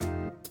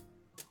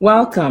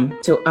Welcome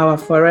to our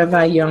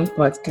Forever Young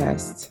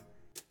podcast,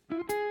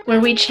 where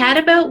we chat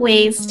about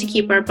ways to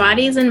keep our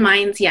bodies and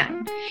minds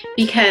young,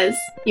 because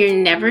you're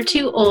never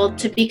too old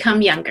to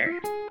become younger.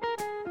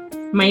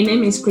 My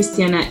name is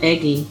Christiana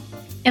Eggy.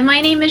 And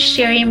my name is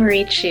Sherry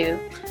Marie Chu.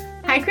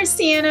 Hi,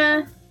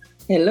 Christiana.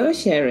 Hello,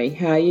 Sherry.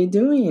 How are you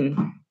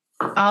doing?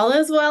 All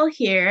is well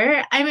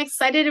here. I'm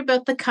excited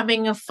about the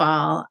coming of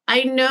fall.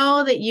 I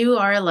know that you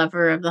are a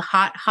lover of the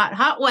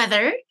hot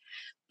weather,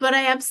 but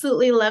I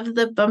absolutely love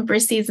the bumper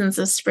seasons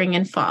of spring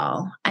and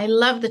fall. I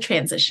love the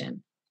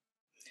transition.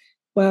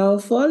 Well,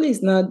 fall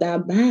is not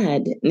that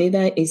bad.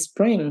 Neither is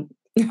spring.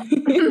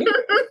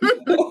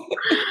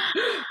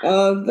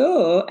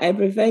 Although I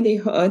prefer the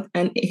hot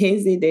and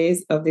hazy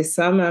days of the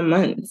summer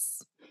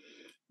months.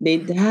 The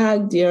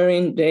dark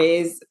during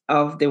days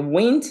of the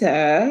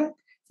winter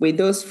with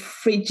those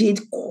frigid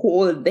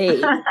cold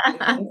days. Not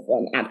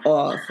fun at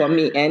all, for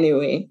me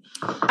anyway.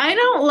 I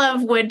don't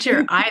love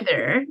winter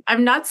either.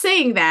 I'm not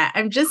saying that.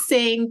 I'm just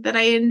saying that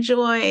I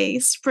enjoy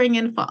spring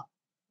and fall.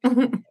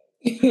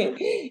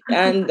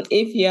 And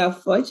if you are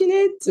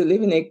fortunate to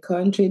live in a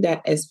country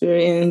that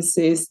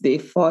experiences the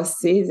four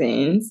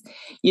seasons,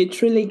 you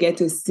truly get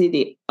to see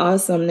the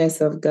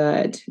awesomeness of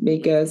God.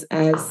 Because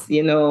as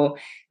you know,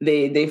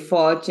 the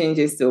fall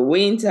changes to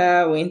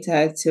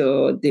winter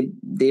to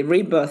the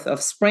rebirth of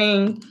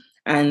spring,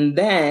 and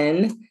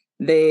then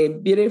the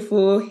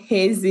beautiful,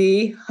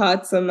 hazy,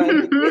 hot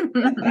summer.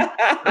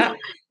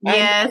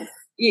 Yes.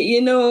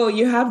 You know,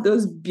 you have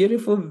those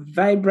beautiful,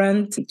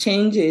 vibrant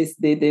changes,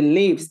 the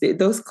leaves,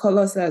 those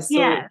colors are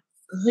so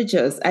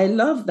gorgeous. I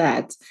love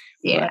that.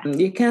 Yeah. But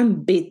you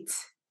can't beat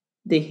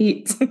the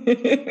heat.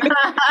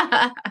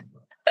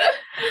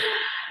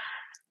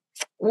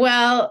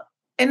 Well,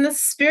 in the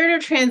spirit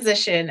of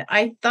transition,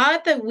 I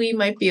thought that we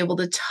might be able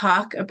to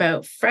talk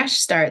about fresh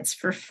starts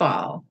for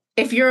fall.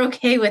 If you're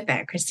okay with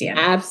that,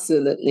 Christiana.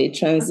 Absolutely.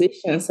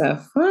 Transitions are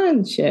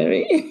fun,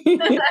 Sherry.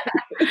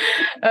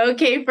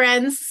 Okay,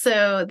 friends.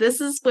 So this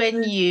is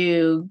when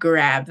you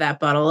grab that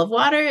bottle of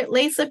water,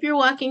 lace up your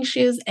walking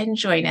shoes, and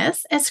join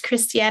us as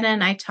Christiana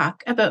and I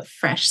talk about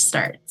fresh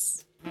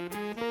starts.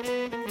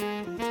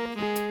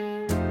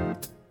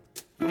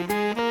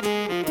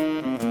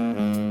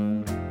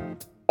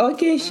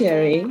 Okay,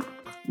 Sherry.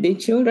 The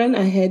children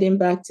are heading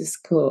back to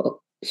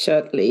school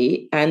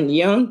shortly, and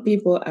young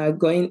people are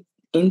going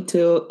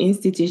into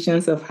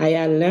institutions of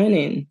higher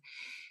learning.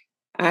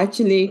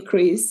 Actually,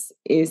 Chris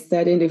is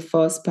studying the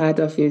first part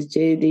of his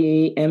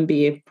JD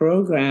MBA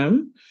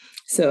program.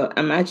 So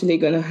I'm actually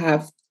going to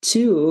have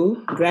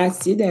 2 grad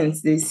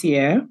students this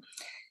year.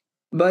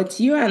 But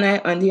you and I,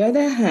 on the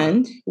other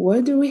hand,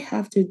 what do we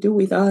have to do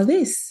with all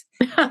this?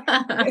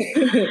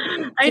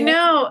 I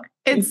know.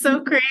 It's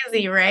so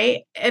crazy,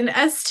 right? And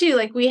us too,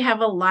 like I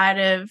have a lot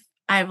of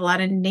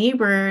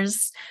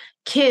neighbors,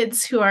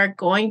 kids who are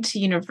going to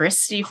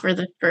university for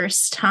the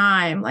first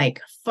time,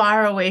 like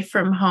far away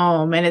from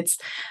home. And it's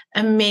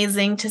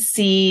amazing to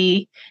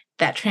see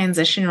that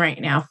transition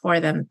right now for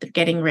them. They're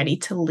getting ready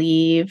to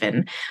leave.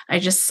 And I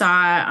just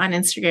saw on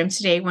Instagram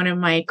today, one of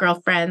my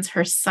girlfriends,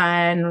 her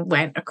son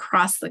went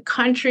across the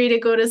country to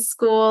go to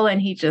school, and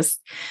he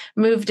just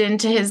moved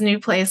into his new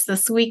place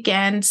this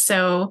weekend.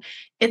 So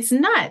it's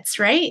nuts,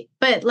 right?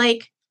 But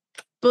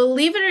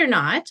believe it or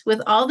not,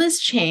 with all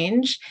this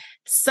change,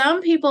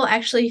 some people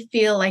actually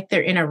feel like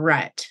they're in a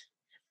rut.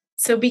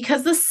 So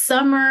because the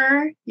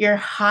summer, your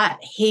hot,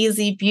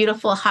 hazy,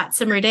 beautiful, hot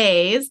summer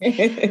days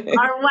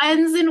are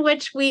ones in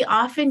which we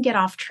often get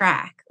off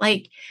track.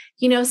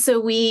 So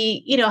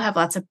we, have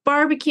lots of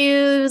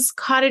barbecues,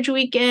 cottage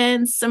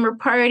weekends, summer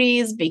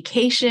parties,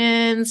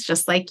 vacations,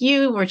 just like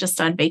you. We're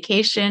just on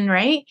vacation,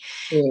 right?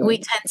 Yeah. We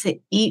tend to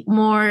eat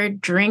more,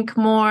 drink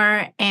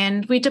more,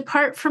 and we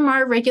depart from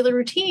our regular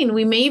routine.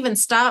 We may even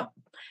stop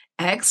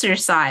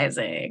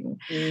exercising.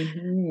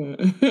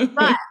 Mm-hmm.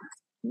 But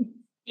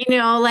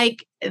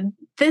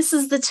this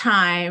is the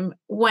time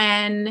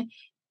when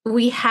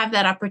we have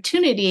that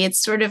opportunity.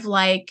 It's sort of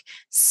like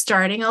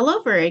starting all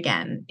over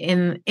again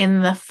in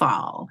the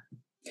fall.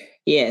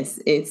 Yes,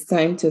 it's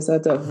time to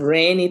sort of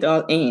rein it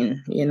all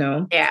in,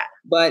 Yeah.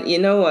 But you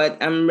know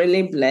what? I'm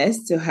really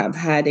blessed to have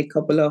had a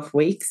couple of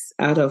weeks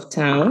out of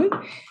town.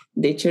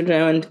 The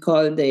children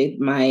called it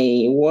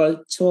my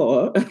world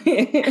tour.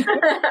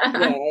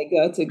 I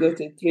got to go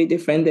to 3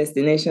 different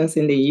destinations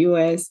in the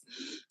US.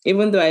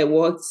 Even though I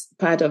worked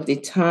part of the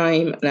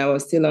time and I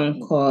was still on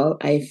call,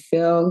 I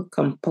felt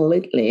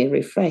completely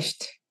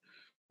refreshed.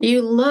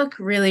 You look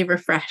really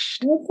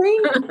refreshed.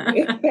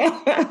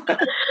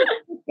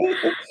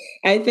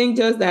 I think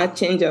just that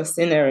change of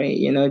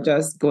scenery,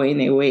 just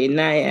going away.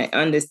 Now I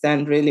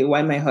understand really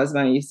why my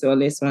husband used to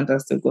always want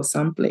us to go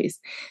someplace.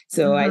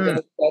 So I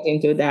just got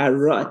into that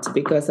rut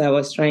because I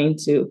was trying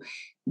to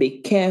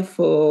be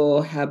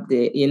careful, have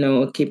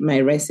keep my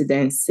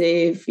residents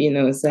safe,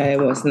 so I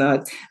was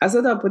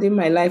sort of putting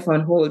my life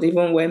on hold,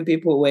 even when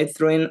people were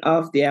throwing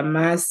off their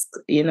masks,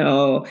 going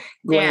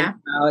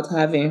out,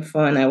 having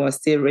fun. I was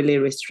still really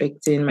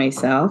restricting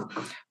myself.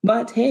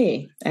 But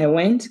hey, I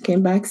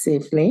came back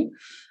safely.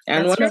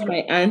 And one of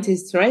my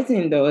aunties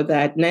threatened, though,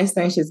 that next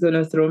time she's going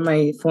to throw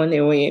my phone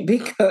away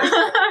because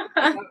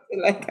I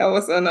feel like I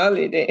was on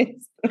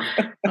holidays.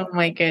 Oh,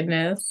 my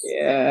goodness.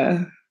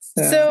 Yeah.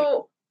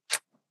 So,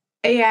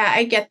 yeah,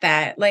 I get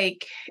that.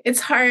 Like, it's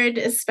hard,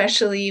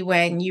 especially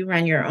when you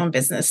run your own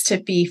business, to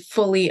be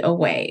fully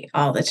away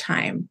all the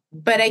time.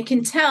 But I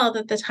can tell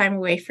that the time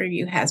away for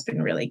you has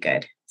been really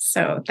good.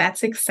 So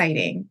that's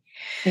exciting.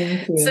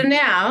 Thank you. So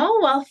now,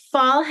 while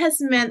fall has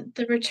meant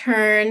the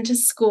return to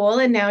school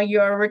and now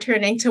you're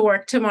returning to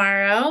work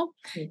tomorrow,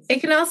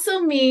 it can also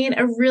mean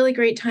a really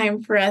great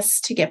time for us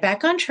to get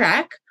back on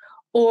track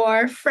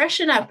or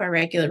freshen up our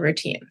regular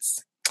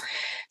routines.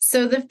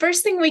 So the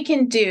first thing we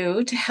can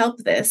do to help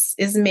this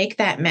is make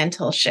that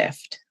mental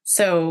shift.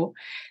 So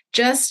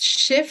just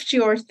shift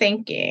your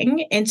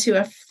thinking into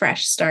a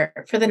fresh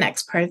start for the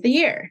next part of the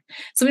year.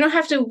 So we don't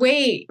have to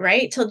wait,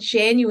 right, till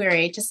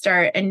January to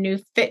start a new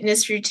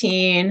fitness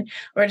routine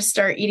or to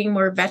start eating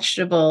more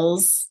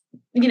vegetables.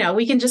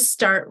 We can just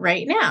start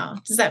right now.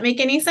 Does that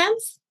make any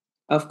sense?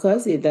 Of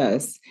course it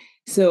does.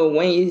 So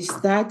when you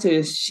start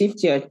to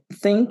shift your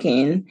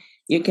thinking,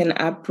 you can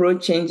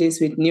approach changes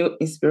with new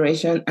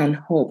inspiration and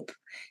hope.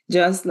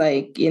 Just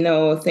like,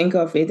 think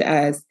of it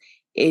as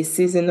a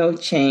seasonal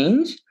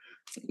change,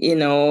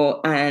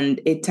 and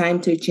a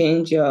time to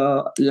change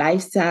your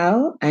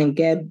lifestyle and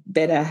get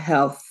better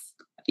health,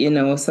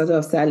 sort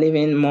of start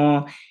living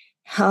more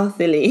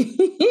healthily.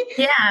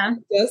 Yeah.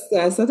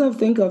 Just sort of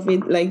think of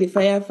it like the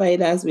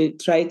firefighters will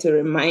try to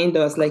remind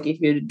us, like if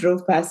you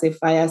drove past a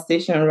fire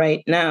station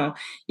right now,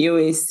 you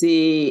will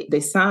see the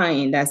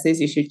sign that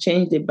says you should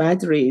change the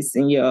batteries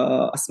in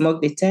your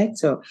smoke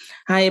detector.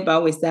 How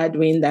about we start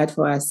doing that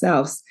for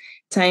ourselves?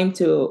 Time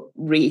to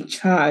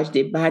recharge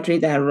the battery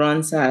that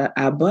runs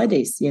our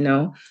bodies,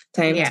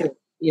 time to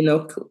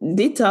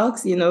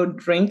detox,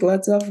 drink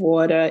lots of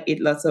water,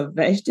 eat lots of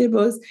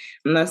vegetables.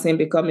 I'm not saying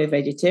become a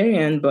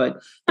vegetarian,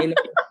 but,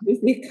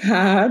 the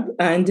carb,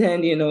 and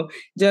then,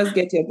 just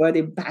get your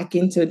body back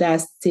into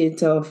that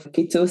state of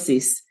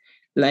ketosis,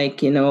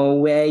 like,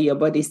 where your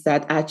body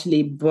start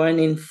actually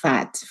burning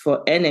fat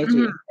for energy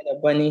instead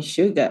of burning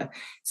sugar.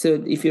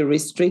 So if you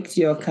restrict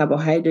your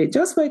carbohydrate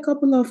just for a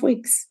couple of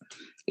weeks,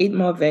 eat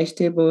more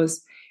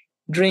vegetables,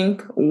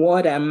 drink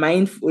water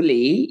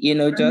mindfully,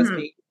 just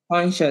be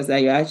conscious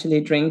that you're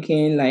actually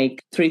drinking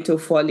like 3 to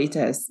 4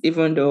 liters,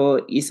 even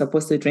though you're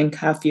supposed to drink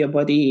half your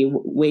body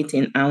weight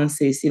in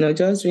ounces,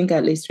 just drink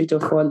at least 3 to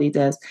 4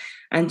 liters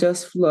and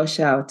just flush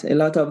out a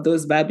lot of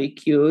those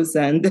barbecues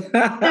and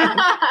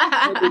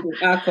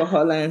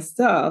alcohol and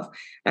stuff.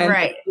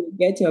 And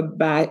get your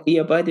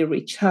body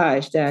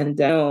recharged and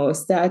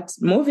start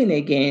moving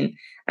again.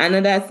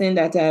 Another thing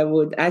that I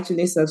would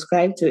actually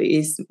subscribe to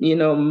is,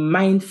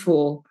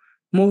 mindful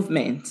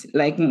movement,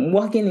 like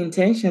walking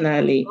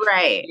intentionally,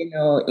 right?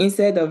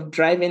 Instead of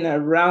driving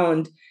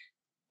around,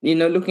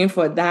 looking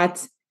for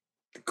that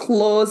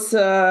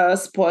closer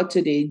spot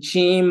to the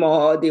gym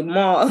or the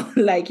mall,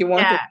 like you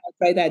want to park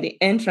right at the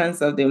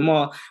entrance of the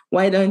mall.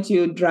 Why don't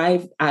you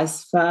drive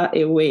as far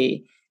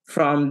away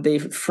from the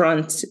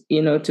front,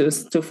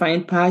 to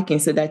find parking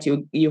so that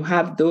you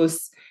have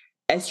those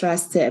extra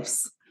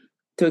steps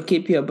to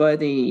keep your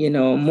body,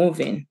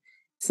 moving.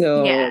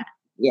 So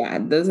yeah,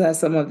 those are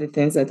some of the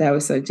things that I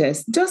would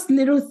suggest. Just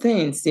little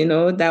things,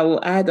 that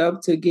will add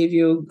up to give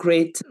you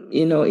great,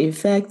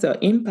 effect or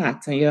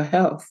impact on your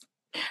health.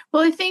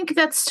 Well, I think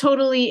that's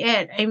totally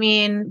it. I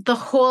mean, the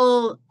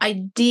whole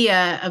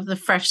idea of the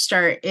fresh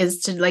start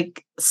is to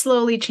like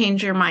slowly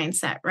change your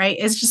mindset, right?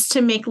 It's just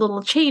to make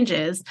little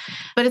changes,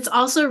 but it's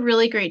also a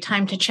really great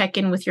time to check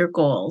in with your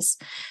goals.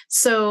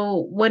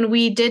 So when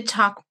we did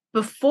talk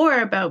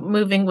before about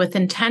moving with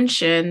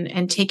intention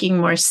and taking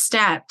more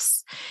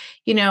steps,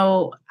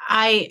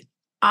 I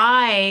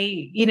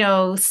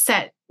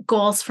set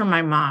goals for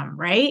my mom,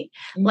 right?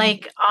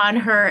 Like on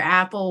her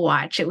Apple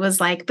Watch, it was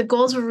like the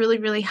goals were really,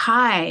 really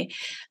high,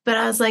 but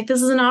I was like,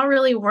 this is not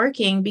really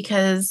working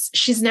because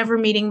she's never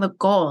meeting the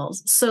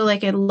goals. So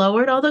like I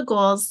lowered all the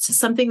goals to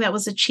something that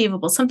was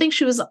achievable, something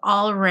she was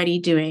already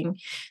doing,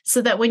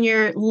 so that when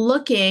you're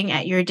looking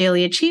at your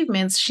daily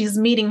achievements, she's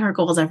meeting her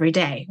goals every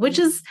day, which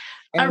is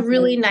a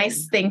really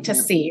nice thing to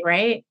see,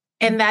 right?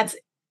 And that's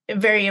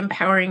very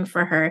empowering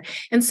for her.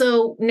 And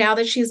so now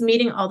that she's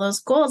meeting all those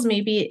goals,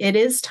 maybe it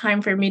is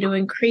time for me to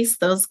increase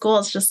those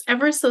goals just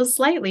ever so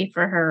slightly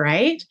for her,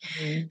 right?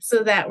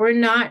 So that I'm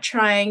not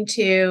trying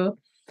to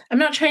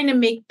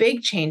make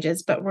big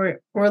changes, but we're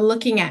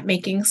looking at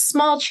making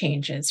small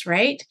changes,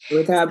 right?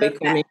 Without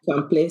becoming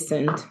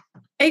complacent.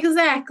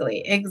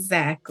 Exactly.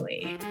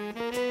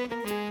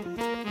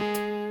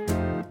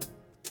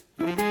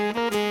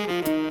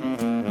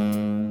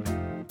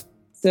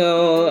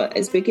 So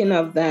speaking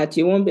of that,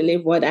 you won't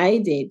believe what I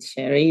did,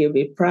 Sherry. You'll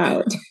be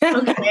proud.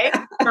 Okay,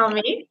 tell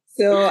me.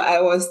 So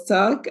I was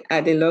stuck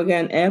at the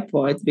Logan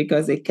airport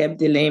because they kept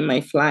delaying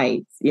my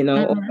flights,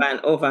 over and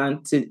over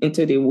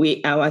into the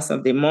wee hours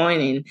of the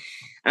morning.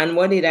 And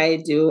what did I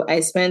do?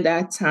 I spent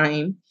that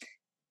time,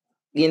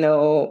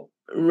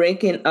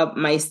 raking up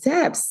my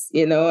steps.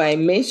 I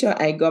made sure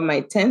I got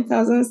my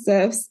 10,000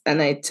 steps,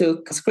 and I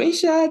took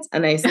screenshots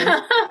and I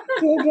sent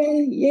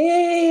children,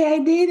 yay, I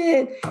did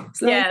it.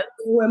 It's like they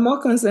were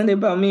more concerned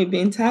about me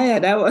being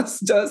tired. I was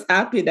just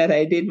happy that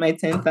I did my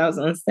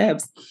 10,000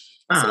 steps.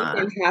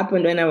 Something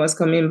happened when I was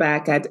coming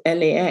back at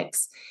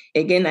LAX.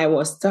 Again, I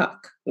was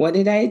stuck. What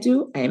did I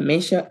do? I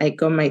made sure I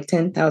got my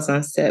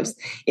 10,000 steps.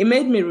 It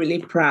made me really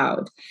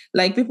proud.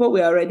 Like, people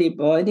were already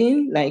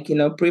boarding, like,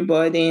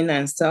 pre-boarding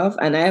and stuff.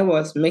 And I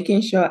was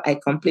making sure I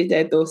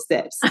completed those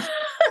steps.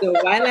 So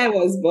while I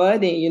was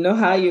boarding, you know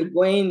how you're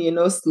going,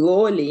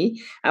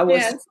 slowly, I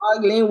was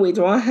struggling with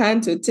one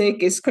hand to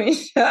take a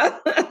screenshot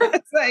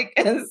so I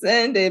can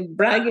send a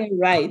bragging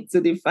right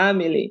to the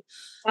family.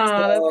 Oh,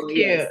 that's cute.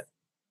 Yes.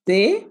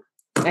 See?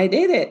 I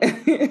did it.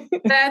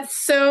 That's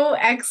so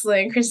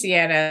excellent,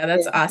 Christiana.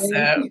 That's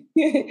awesome.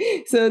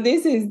 So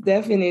this is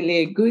definitely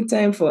a good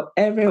time for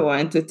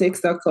everyone to take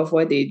stock of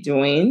what they're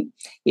doing.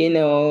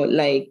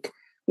 Like,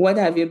 what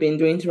have you been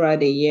doing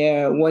throughout the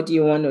year? What do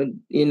you want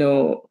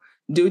to,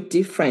 do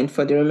different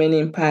for the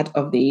remaining part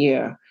of the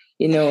year?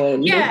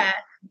 Yeah.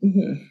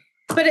 Mm-hmm.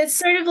 But it's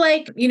sort of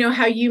like,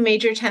 how you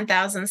made your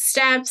 10,000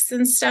 steps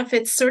and stuff.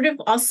 It's sort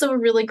of also a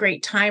really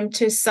great time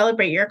to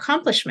celebrate your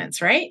accomplishments,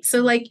 right?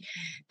 So like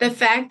the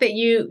fact that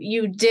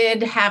you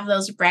did have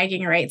those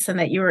bragging rights and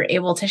that you were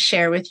able to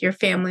share with your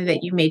family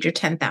that you made your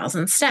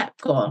 10,000 step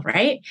goal,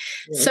 right?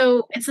 Yeah.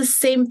 So it's the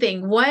same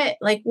thing.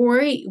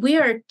 We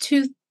are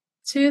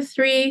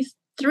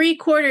three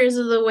quarters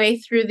of the way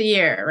through the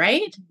year,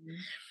 right? Mm-hmm.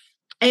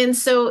 And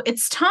so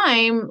it's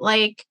time,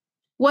 like,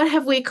 what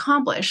have we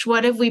accomplished?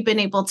 What have we been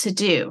able to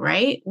do,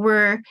 right?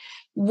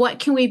 What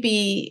can we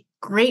be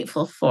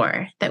grateful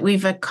for that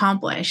we've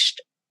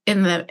accomplished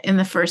in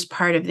the first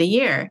part of the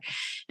year?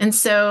 And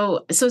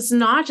so it's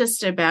not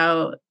just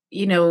about,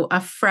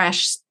 a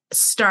fresh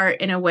start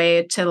in a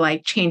way to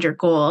like change your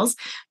goals,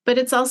 but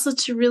it's also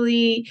to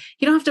really,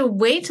 you don't have to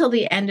wait till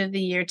the end of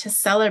the year to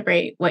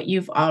celebrate what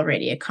you've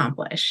already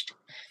accomplished.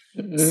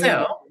 Mm-hmm.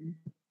 So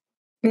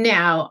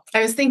now,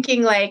 I was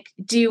thinking, like,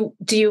 do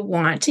you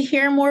want to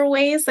hear more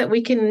ways that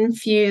we can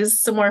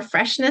infuse some more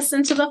freshness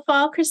into the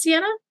fall,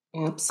 Christiana?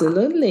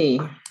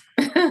 Absolutely.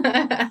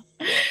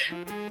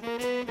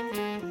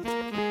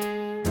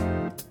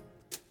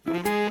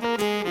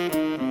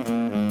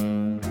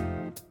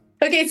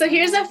 Okay, so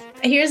here's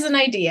an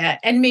idea,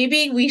 and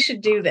maybe we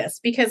should do this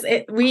because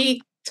we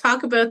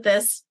talk about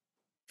this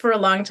for a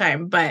long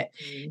time, but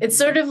it's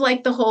sort of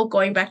like the whole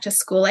going back to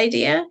school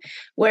idea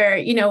where,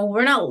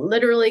 we're not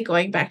literally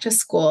going back to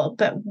school,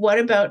 but what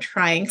about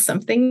trying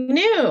something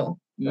new,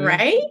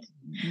 right?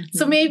 Mm-hmm.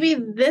 So maybe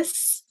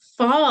this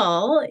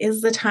fall is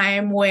the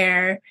time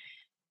where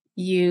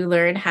you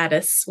learn how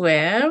to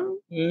swim,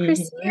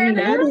 Christiana.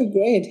 That'd be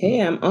great. Hey,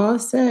 I'm all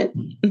set.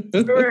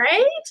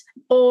 Right?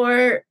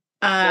 Or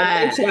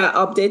I'll make sure I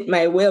update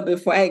my will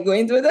before I go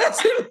into that.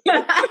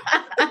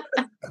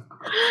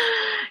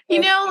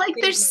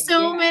 There's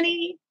so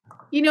many,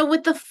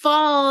 with the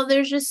fall,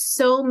 there's just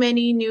so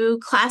many new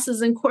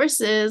classes and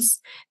courses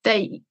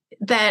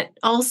that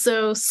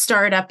also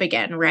start up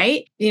again,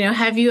 right?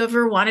 Have you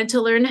ever wanted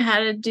to learn how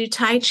to do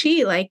Tai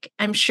Chi? Like,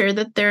 I'm sure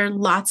that there are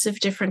lots of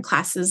different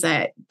classes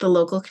at the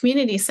local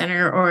community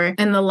center or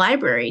in the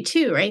library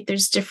too, right?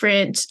 There's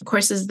different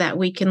courses that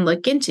we can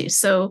look into.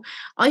 So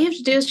all you have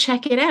to do is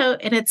check it out.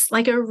 And it's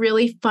like a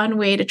really fun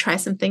way to try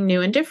something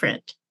new and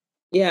different.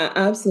 Yeah,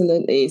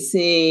 absolutely.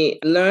 See,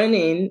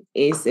 learning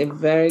is a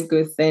very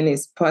good thing.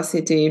 It's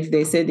positive.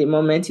 They say the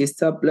moment you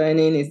stop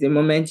learning is the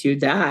moment you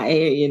die,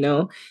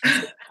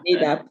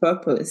 need that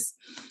purpose.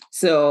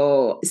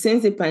 So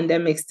since the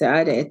pandemic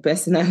started,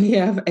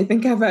 personally, I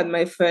think I've had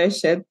my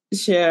first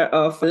share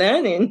of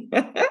learning.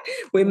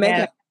 We met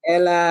at the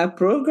Ella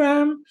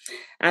program.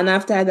 And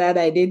after that,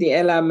 I did the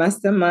Ella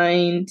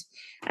Mastermind.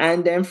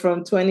 And then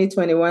from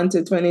 2021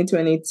 to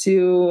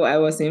 2022, I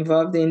was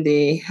involved in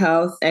the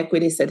Health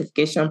Equity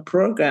Certification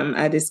Program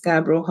at the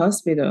Scarborough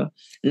Hospital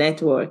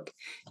Network.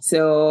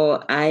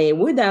 So I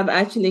would have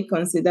actually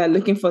considered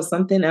looking for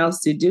something else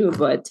to do,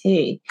 but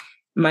hey,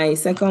 my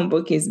second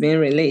book is being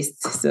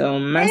released. So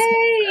Master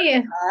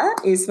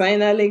is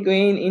finally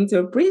going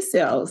into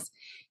pre-sales.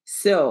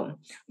 So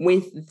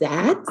with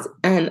that,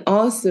 and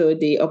also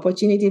the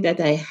opportunity that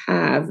I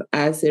have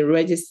as a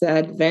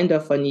registered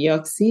vendor for New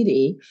York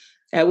City,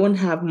 I won't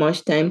have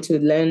much time to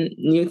learn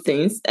new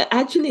things.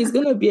 Actually, it's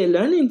going to be a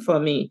learning for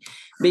me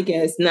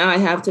because now I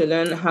have to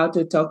learn how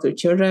to talk to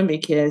children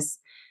because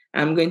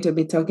I'm going to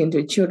be talking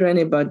to children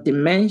about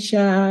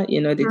dementia,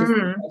 the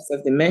different types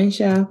of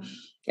dementia,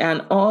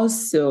 and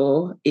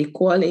also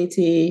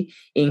equality,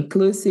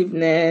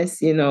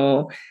 inclusiveness,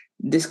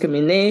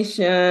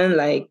 discrimination,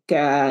 like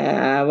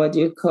what do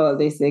you call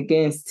this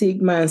again,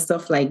 stigma and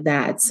stuff like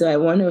that. So I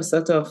want to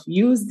sort of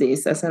use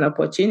this as an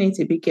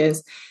opportunity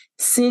because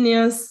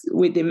seniors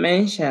with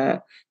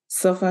dementia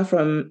suffer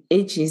from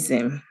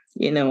ageism.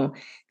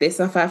 They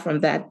suffer from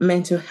that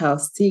mental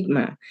health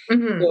stigma.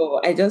 Mm-hmm. So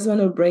I just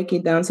want to break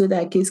it down so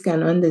that kids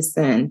can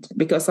understand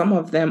because some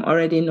of them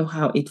already know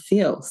how it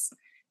feels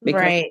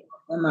because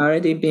of I'm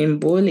already being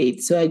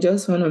bullied. So I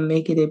just want to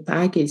make it a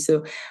package.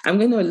 So I'm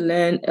going to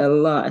learn a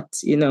lot,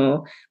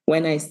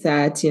 when I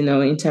start,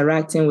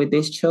 interacting with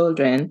these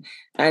children.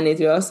 And it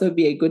will also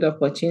be a good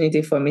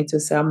opportunity for me to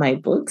sell my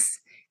books.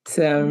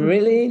 So I'm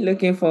really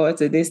looking forward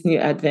to this new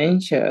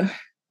adventure.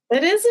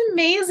 That is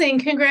amazing.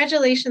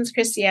 Congratulations,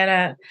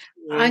 Christiana,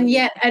 on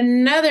yet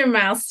another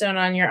milestone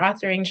on your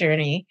authoring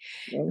journey.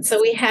 Yes.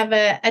 So we have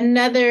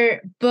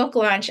another book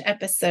launch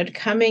episode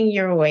coming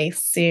your way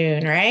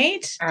soon,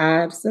 right?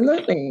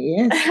 Absolutely,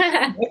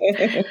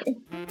 yes.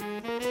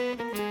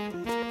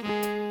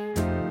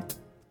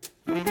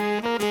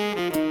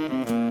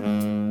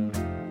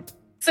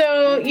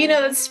 So,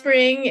 that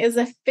spring is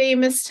a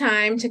famous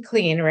time to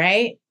clean,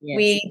 right? Yes.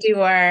 We do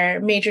our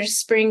major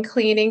spring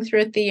cleaning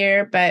throughout the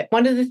year. But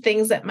one of the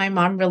things that my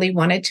mom really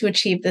wanted to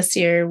achieve this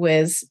year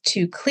was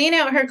to clean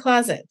out her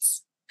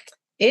closets.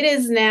 It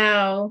is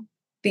now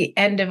the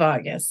end of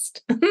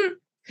August. Do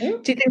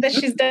you think that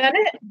she's done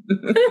it?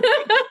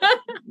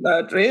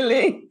 Not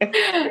really.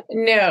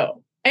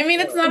 No. I mean,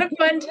 it's not a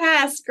fun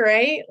task,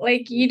 right?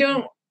 Like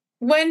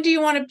when do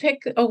you want to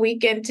pick a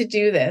weekend to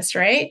do this,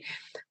 right?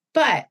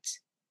 But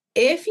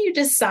if you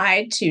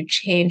decide to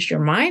change your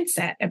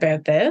mindset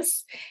about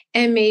this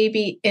and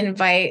maybe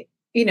invite,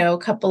 a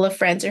couple of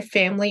friends or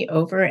family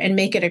over and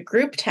make it a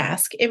group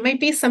task, it might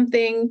be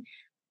something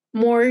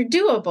more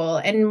doable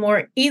and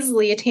more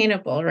easily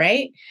attainable,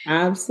 right?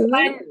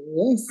 Absolutely.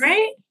 Yes.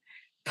 Right?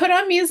 Put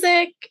on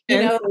music, a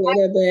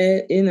little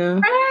bit,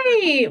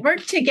 Right.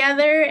 Work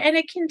together and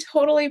it can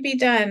totally be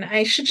done.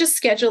 I should just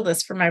schedule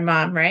this for my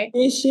mom, right?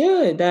 You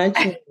should,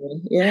 actually.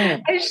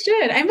 Yeah. I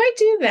should. I might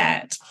do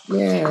that.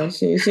 Yeah,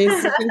 she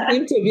seems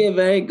to be a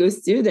very good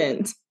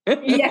student.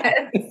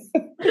 Yes.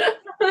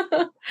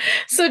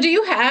 So do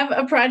you have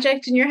a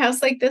project in your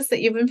house like this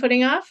that you've been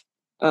putting off?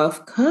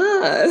 Of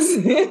course.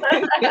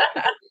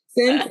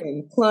 Same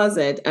thing,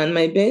 closet and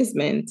my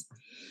basement.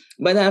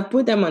 But I've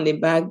put them on the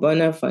back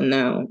burner for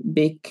now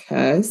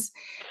because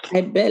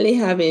I barely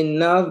have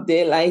enough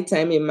daylight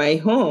time in my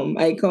home.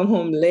 I come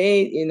home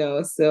late,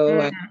 so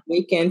on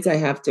weekends I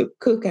have to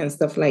cook and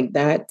stuff like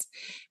that.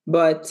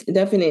 But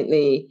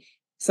definitely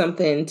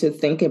something to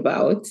think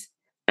about.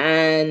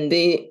 And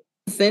the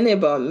thing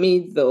about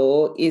me,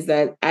 though, is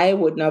that I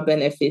would not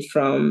benefit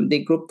from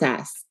the group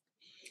task.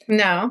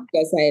 No.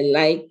 Because I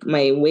like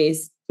my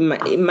ways,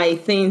 my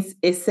things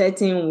a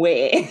certain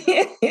way.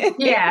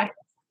 Yeah.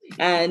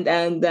 And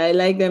I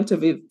like them to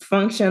be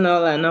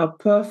functional and not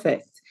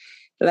perfect.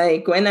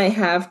 Like when I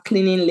have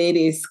cleaning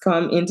ladies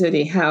come into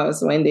the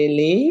house when they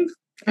leave,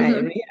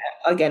 I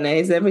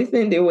organize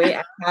everything the way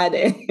I had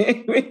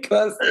it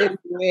because it's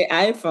the way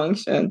I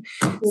function.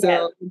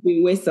 So it'd be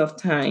a waste of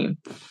time.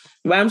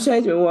 But I'm sure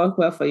it will work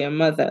well for your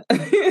mother.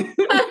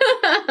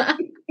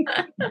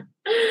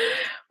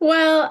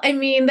 Well, I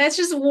mean, that's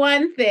just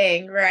one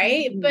thing,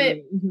 right? But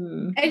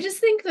I just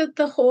think that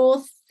the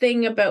whole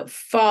thing about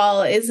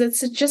fall is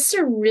it's just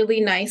a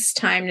really nice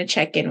time to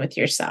check in with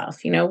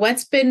yourself.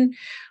 What's been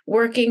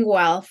working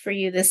well for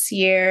you this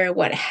year?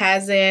 What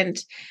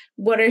hasn't?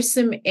 What are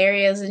some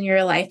areas in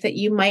your life that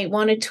you might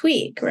want to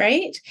tweak,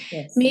 right?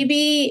 Yes.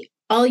 Maybe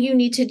all you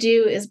need to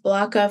do is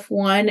block off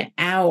 1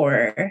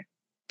 hour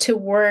to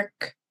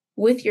work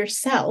with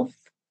yourself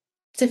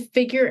to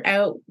figure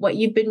out what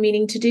you've been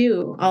meaning to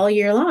do all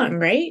year long,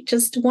 right?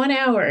 Just 1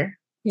 hour.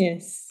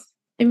 Yes.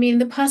 I mean,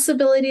 the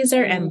possibilities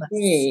are endless.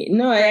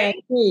 No, right? I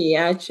agree,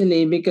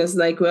 actually, because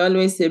like we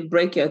always say,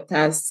 break your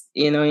task,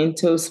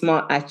 into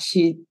small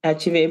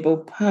achievable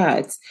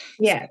parts.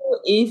 Yeah. So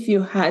if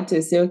you had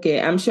to say,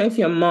 okay, I'm sure if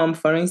your mom,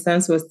 for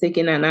instance, was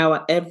taking an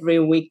hour every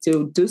week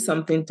to do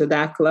something to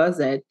that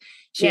closet,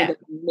 she would have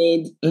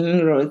made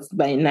inroads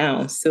by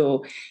now.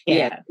 So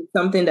it's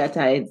something that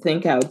I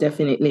think I'll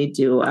definitely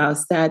do. I'll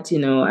start,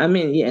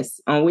 yes,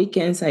 on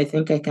weekends, I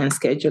think I can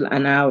schedule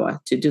an hour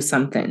to do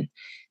something.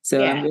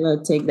 So I'm going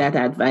to take that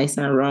advice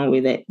and run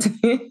with it.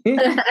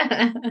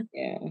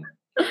 Yeah.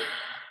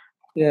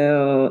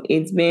 So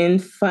it's been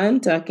fun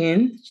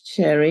talking,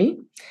 Sherry.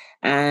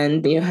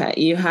 And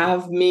you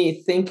have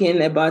me thinking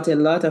about a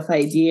lot of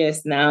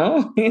ideas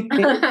now.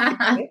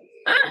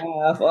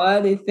 Of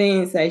all the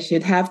things I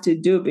should have to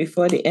do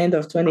before the end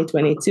of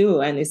 2022,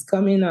 and it's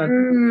coming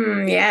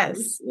on.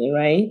 Yes.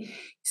 Right?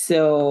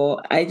 So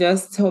I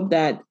just hope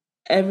that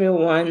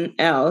everyone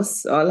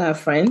else, all our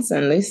friends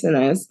and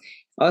listeners,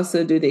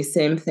 also do the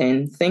same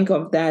thing. Think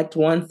of that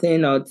one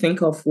thing or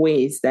think of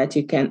ways that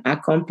you can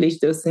accomplish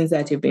those things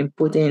that you've been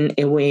putting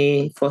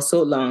away for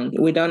so long.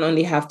 We don't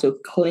only have to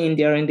clean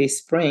during the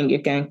spring.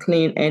 You can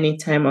clean any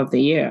time of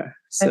the year.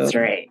 So that's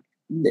right.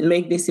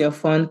 Make this your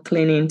fun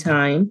cleaning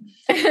time.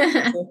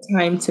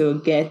 Time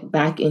to get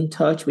back in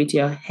touch with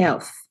your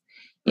health.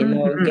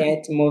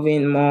 Get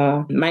moving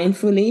more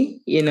mindfully,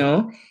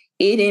 eating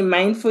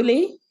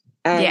mindfully.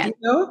 And,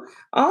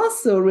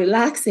 also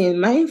relaxing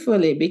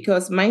mindfully,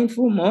 because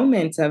mindful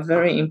moments are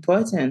very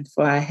important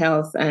for our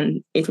health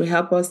and it will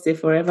help us stay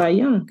forever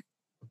young.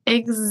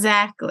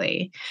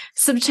 Exactly.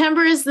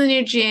 September is the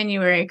new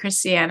January,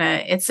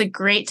 Christiana. It's a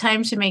great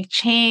time to make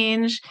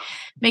change,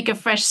 make a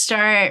fresh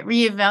start,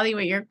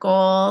 reevaluate your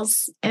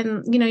goals,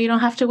 and you don't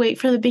have to wait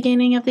for the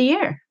beginning of the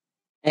year.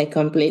 I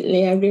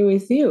completely agree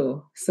with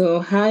you.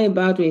 So how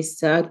about we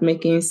start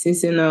making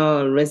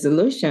seasonal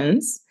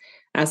resolutions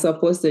as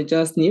opposed to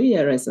just New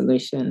Year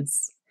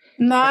resolutions?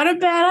 Not a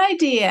bad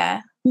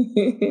idea.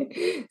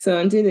 So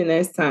until the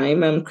next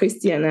time, I'm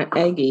Christiana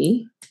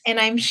Eggy. And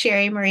I'm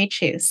Sherry Marie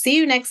Chu. See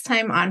you next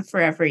time on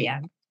Forever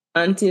Young.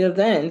 Until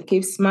then,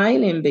 keep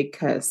smiling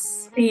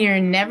because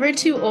you're never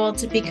too old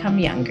to become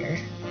younger.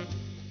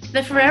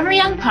 The Forever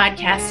Young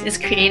podcast is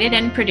created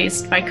and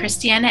produced by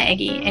Christiana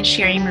Eggy and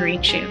Sherry Marie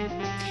Chu,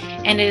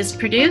 and it is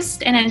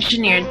produced and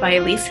engineered by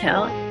Elise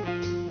Hill.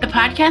 The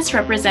podcast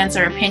represents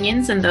our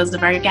opinions and those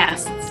of our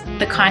guests.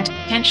 The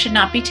content should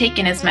not be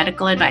taken as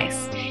medical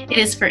advice. It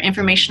is for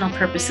informational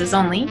purposes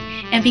only,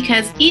 and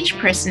because each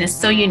person is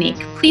so unique,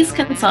 please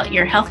consult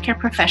your healthcare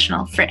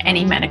professional for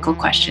any medical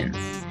questions.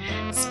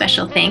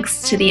 Special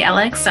thanks to the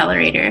Ella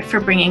Accelerator for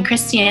bringing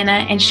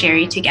Christiana and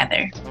Sherry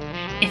together.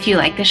 If you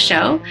like the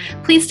show,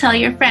 please tell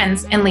your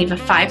friends and leave a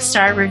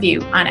 5-star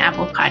review on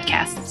Apple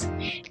Podcasts.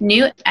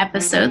 New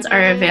episodes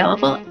are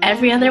available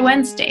every other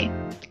Wednesday.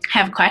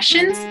 Have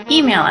questions?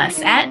 Email us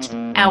at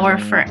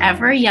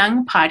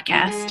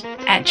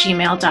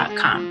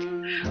ourforeveryoungpodcast@gmail.com.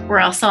 We're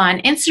also on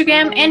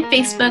Instagram and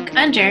Facebook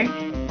under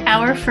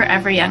Our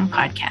Forever Young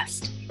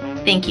Podcast.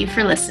 Thank you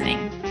for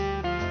listening.